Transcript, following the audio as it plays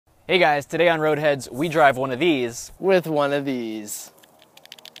Hey guys, today on RoadHeads, we drive one of these. With one of these.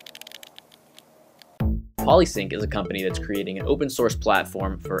 PolySync is a company that's creating an open source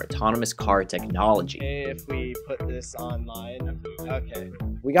platform for autonomous car technology. If we put this online, okay.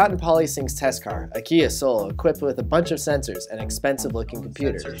 We got in PolySync's test car, a Kia Soul, equipped with a bunch of sensors and expensive looking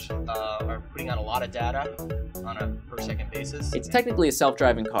computers. Sensors are putting out a lot of data on a per second basis. It's technically a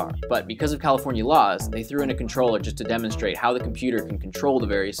self-driving car, but because of California laws, they threw in a controller just to demonstrate how the computer can control the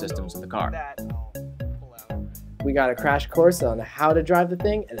various systems in the car. We got a crash course on how to drive the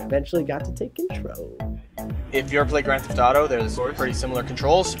thing and eventually got to take control. If you're playing Grand Theft Auto, there's pretty similar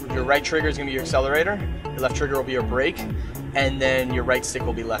controls. Your right trigger is going to be your accelerator, your left trigger will be your brake, and then your right stick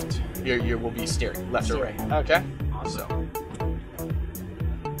will be left. Will be steering, left or right. Okay? Awesome.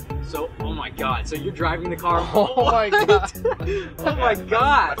 So, oh my god, so you're driving the car? Oh my god. Oh my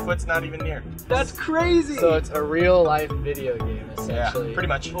god. My foot's not even near. That's crazy. So it's a real life video game essentially. Yeah, pretty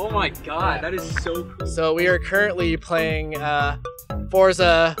much. Oh my god, that is so cool. So we are currently playing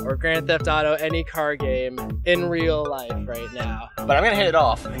Forza or Grand Theft Auto, any car game in real life right now. But I'm going to hit it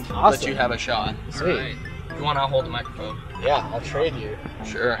off and let you have a shot. Sweet. Right. If you want, I'll hold the microphone. Yeah, I'll trade you.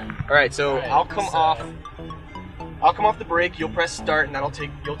 Sure. All right, so I'll come off the brake, you'll press start, and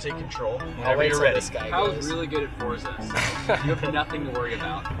you'll take control whenever you're ready. Kyle's really good at Forza, so you have nothing to worry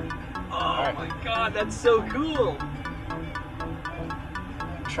about. Oh my god, that's so cool!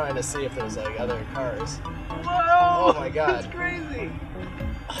 I'm trying to see if there's like other cars. Whoa! Oh my god. That's crazy!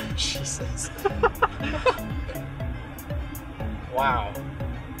 Oh, Jesus. Wow.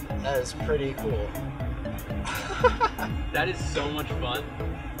 That is pretty cool. That is so much fun.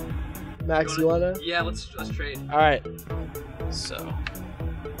 Max, you wanna? Yeah, let's trade. Alright. So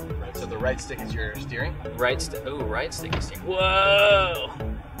the right stick is your steering. Right stick. Oh, right stick is steering. Whoa!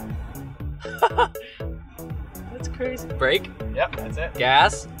 That's crazy. Brake. Yep, that's it.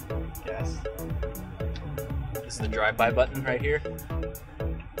 Gas. Gas. This is the drive-by button right here.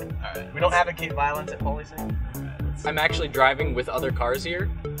 Alright. We don't advocate violence at PolySync. I'm actually driving with other cars here.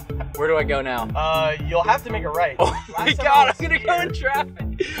 Where do I go now? You'll have to make a right. Oh my god, I'm gonna go in traffic.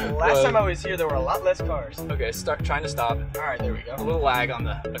 Last time I was here, there were a lot less cars. Okay, trying to stop. All right, there we go. A little lag on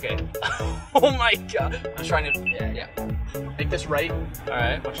the. Okay. Oh my god. I'm trying to. Yeah. Make this right. All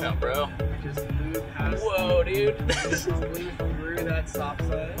right, watch out, bro. Just move past. Whoa, dude. Just move through that stop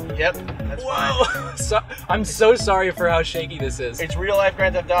sign. Yep, that's Whoa. So, I'm so sorry for how shaky this is. It's real life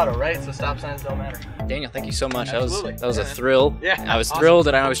Grand Theft Auto, right? So stop signs don't matter. Daniel, thank you so much. Absolutely. That was a thrill. Yeah, I was awesome. thrilled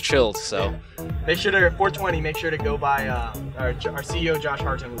and I was chilled. So. Make sure to 420. Make sure to go by our CEO Josh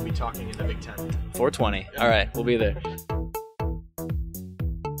Harton will be talking in the Big Ten. 420. All right, we'll be there.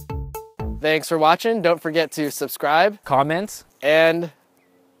 Thanks for watching. Don't forget to subscribe, Comment and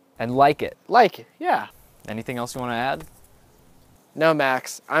like it. Yeah. Anything else you want to add? No,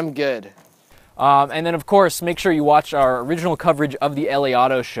 Max, I'm good. And then, of course, make sure you watch our original coverage of the LA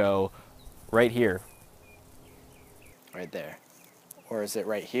Auto Show right here. Right there. Or is it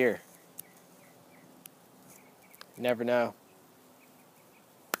right here? You never know.